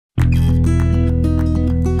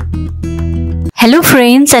Hello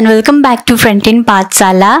friends and welcome back to Frontend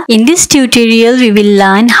Pathsala. In this tutorial we will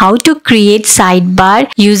learn how to create sidebar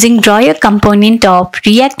using Draw Your component of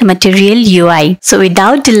React Material UI. So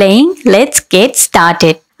without delaying, let's get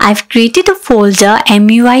started. I've created a folder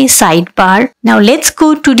MUI Sidebar. Now let's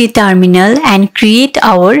go to the terminal and create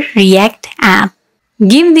our React app.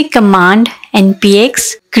 Give the command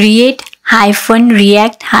npx create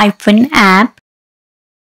 -react-app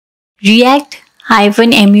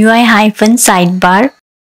react-mui-sidebar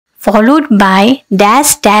followed by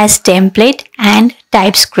 --template and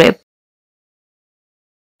TypeScript.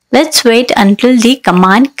 Let's wait until the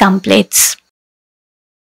command completes.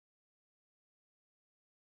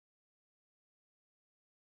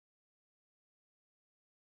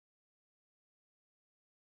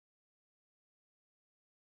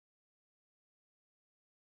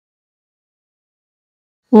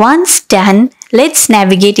 Once done, let's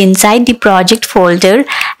navigate inside the project folder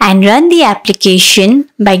and run the application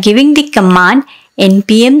by giving the command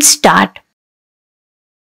npm start.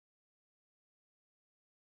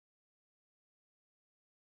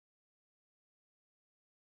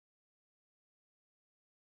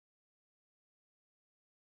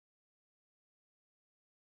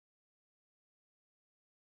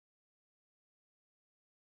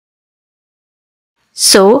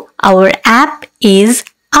 So our app is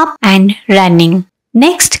up and running.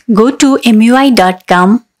 Next, go to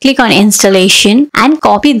mui.com, click on installation and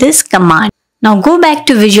copy this command. Now go back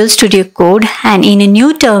to Visual Studio Code and in a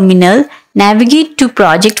new terminal, navigate to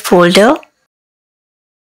project folder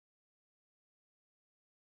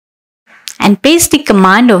and paste the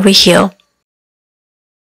command over here.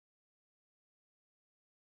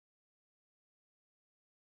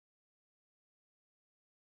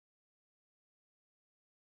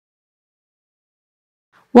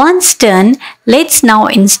 Once done, let's now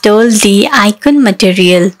install the icon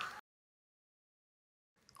material.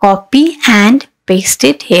 Copy and paste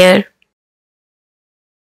it here.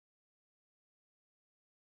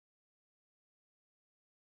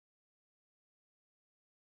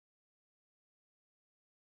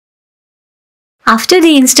 After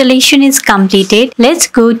the installation is completed, let's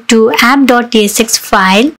go to app.tsx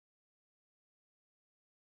file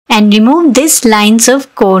and remove these lines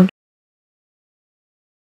of code.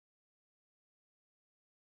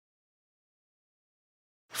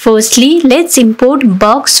 Firstly, let's import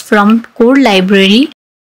box from code library.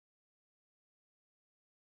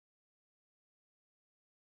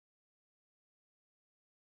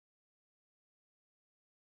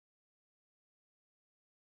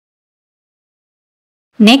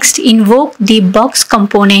 Next, invoke the box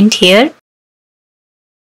component here.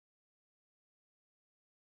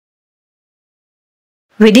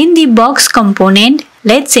 Within the box component,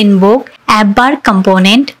 let's invoke appbar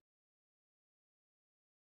component.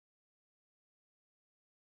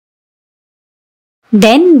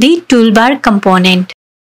 Then the toolbar component.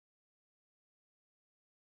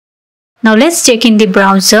 Now let's check in the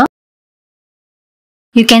browser.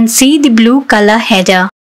 You can see the blue color header.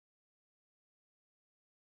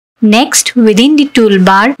 Next, within the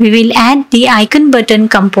toolbar, we will add the icon button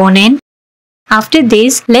component. After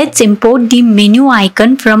this, let's import the menu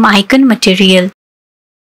icon from icon material.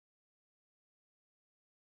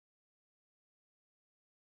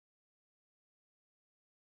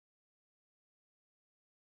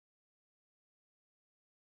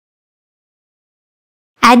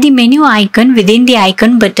 Add the menu icon within the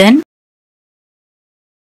icon button.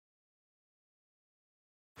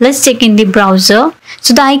 Let's check in the browser.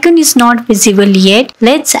 So the icon is not visible yet.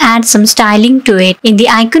 Let's add some styling to it. In the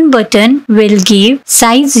icon button, we'll give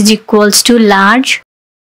size is equals to large,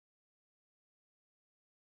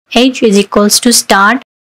 age is equals to start,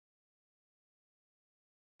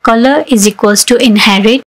 color is equals to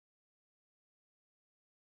inherit,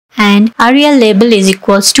 and area label is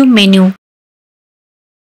equals to menu.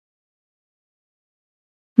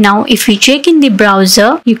 Now if we check in the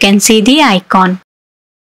browser, you can see the icon.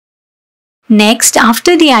 Next,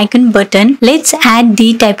 after the icon button, let's add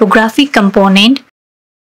the typography component,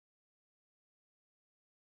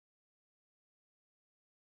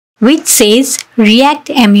 which says React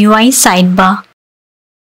MUI Sidebar.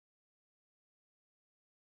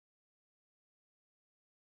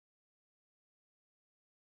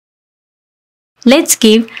 Let's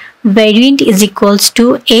give variant is equals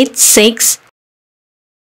to h6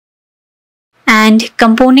 and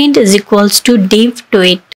component is equals to div to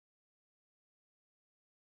it.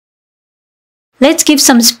 Let's give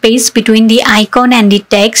some space between the icon and the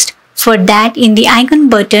text. For that, in the icon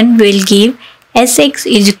button, we'll give sx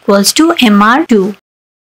is equals to mr2.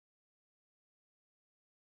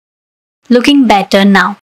 Looking better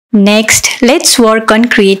now. Next, let's work on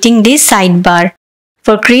creating this sidebar.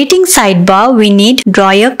 For creating sidebar, we need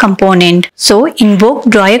drawer component. So invoke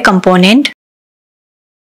drawer component.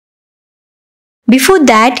 Before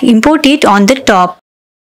that, import it on the top.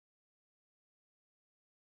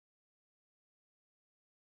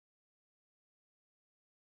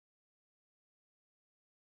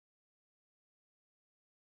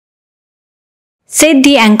 Set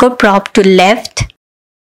the anchor prop to left.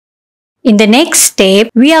 In the next step,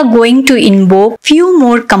 we are going to invoke few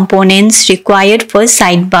more components required for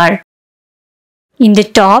sidebar. In the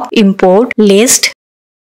top, import list,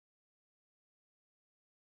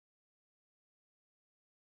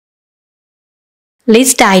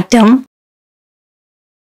 list item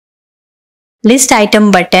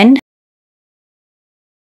button,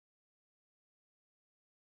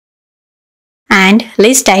 and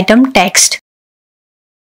list item text.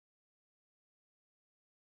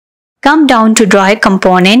 Come down to drawer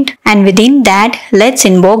component, and within that, let's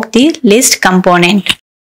invoke the list component.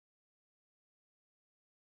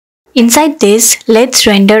 Inside this, let's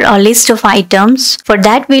render a list of items. For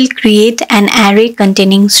that, we'll create an array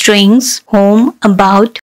containing strings, home,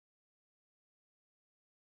 about,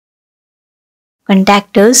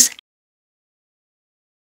 contact us,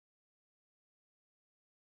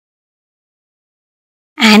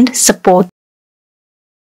 and support.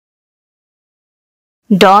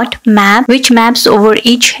 Dot map, which maps over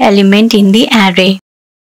each element in the array.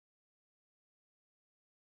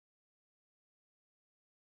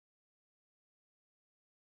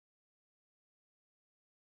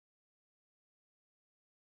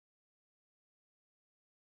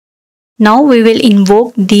 Now we will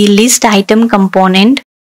invoke the list item component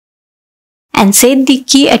and set the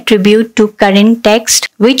key attribute to current text,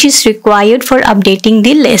 which is required for updating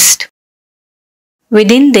the list.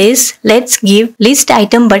 Within this, let's give list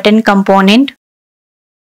item button component.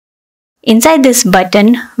 Inside this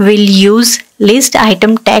button, we'll use list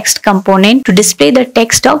item text component to display the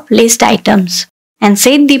text of list items and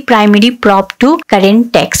set the primary prop to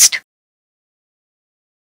current text.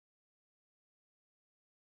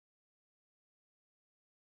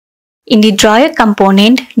 In the drawer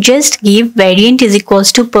component, just give variant is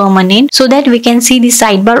equals to permanent so that we can see the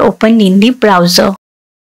sidebar opened in the browser.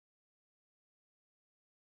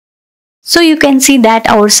 So you can see that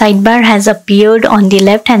our sidebar has appeared on the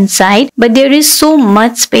left hand side, but there is so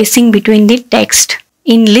much spacing between the text.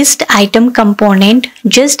 In list item component,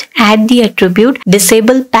 just add the attribute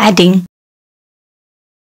disable padding.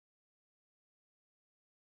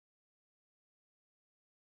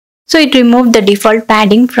 So it removed the default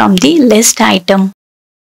padding from the list item.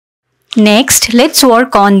 Next, let's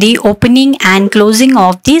work on the opening and closing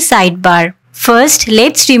of the sidebar. First,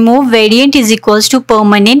 let's remove variant is equals to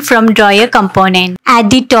permanent from drawer component.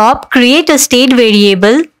 At the top, create a state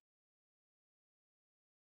variable.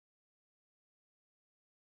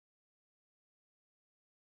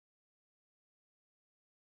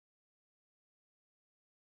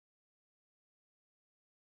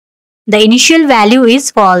 The initial value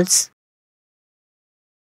is false.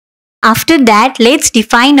 After that, let's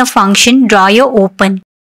define a function drawer open.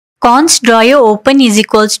 Const drawer open is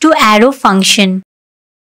equals to arrow function.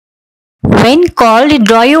 When called,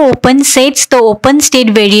 drawer open sets the open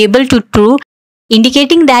state variable to true,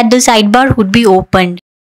 indicating that the sidebar would be opened.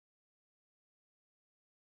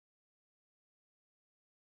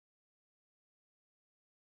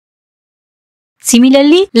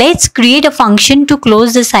 Similarly, let's create a function to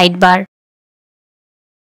close the sidebar.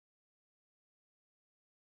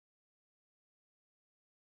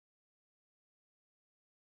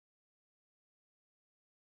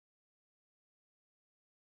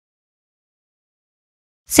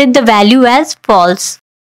 Set the value as false.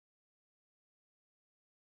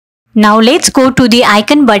 Now let's go to the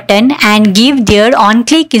icon button and give there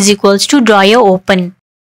onClick is equals to drawer open.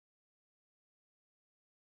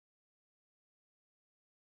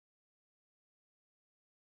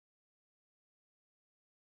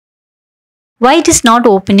 Why it is not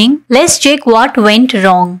opening? Let's check what went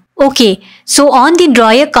wrong. Okay, so on the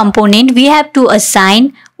drawer component we have to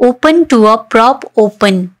assign open to a prop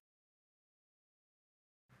open.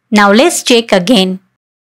 Now let's check again.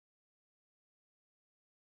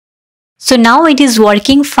 So now it is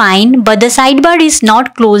working fine, but the sidebar is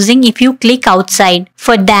not closing if you click outside.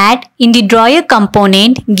 For that, in the drawer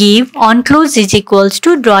component, give onClose is equals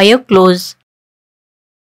to drawer close.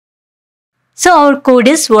 So our code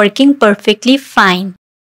is working perfectly fine.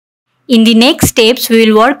 In the next steps, we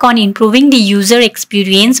will work on improving the user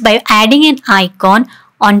experience by adding an icon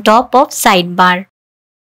on top of sidebar.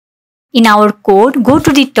 In our code, go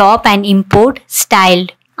to the top and import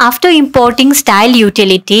styled. After importing style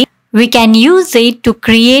utility, we can use it to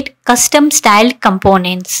create custom style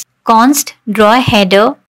components. Const draw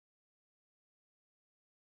header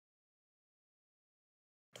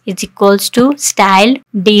is equals to style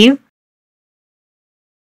div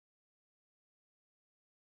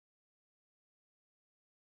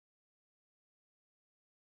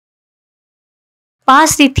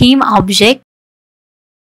pass the theme object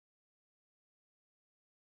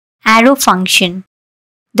arrow function.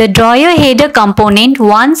 The drawer header component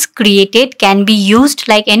once created can be used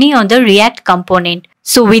like any other React component.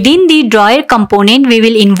 So within the drawer component, we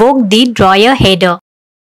will invoke the drawer header.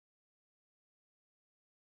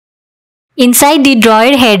 Inside the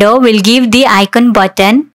drawer header, we'll give the icon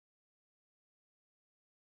button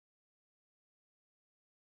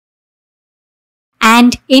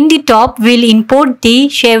and in the top, we'll import the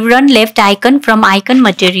chevron left icon from icon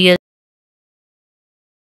material.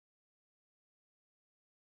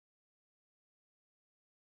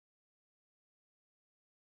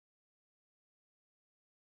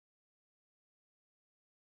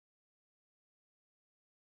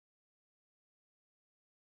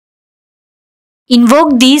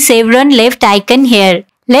 Invoke the chevron left icon here.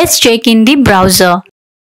 Let's check in the browser.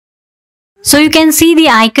 So you can see the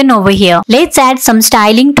icon over here. Let's add some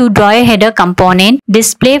styling to drawer header component.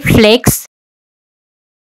 Display flex.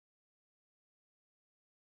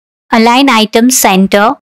 Align items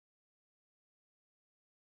center.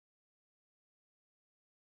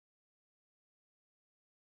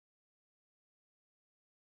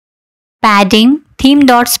 Padding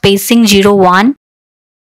theme.spacing 01.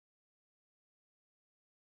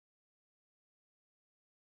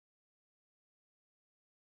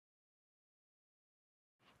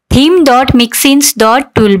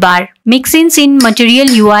 Theme.mixins.toolbar. Mixins in Material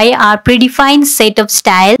UI are predefined set of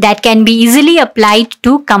styles that can be easily applied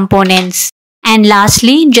to components. And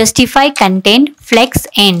lastly, justify content flex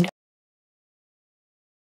end.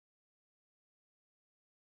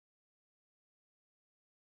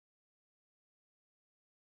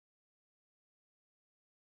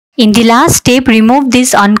 In the last step, remove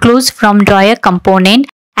this unclose from drawer component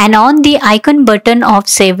and on the icon button of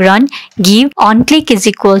chevron, give onClick is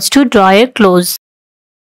equals to drawer close.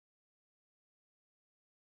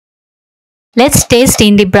 Let's test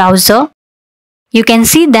in the browser. You can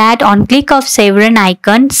see that on click of chevron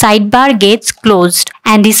icon, sidebar gets closed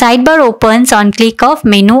and the sidebar opens on click of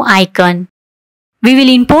menu icon. We will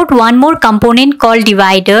import one more component called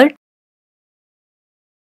divider.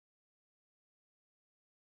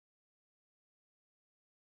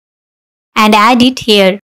 And add it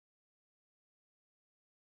here.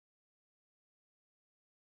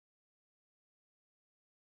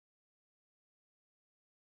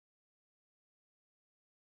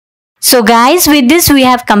 So guys, with this we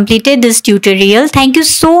have completed this tutorial. Thank you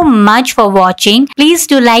so much for watching. Please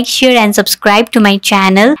do like, share and subscribe to my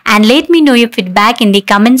channel and let me know your feedback in the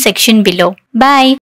comment section below. Bye.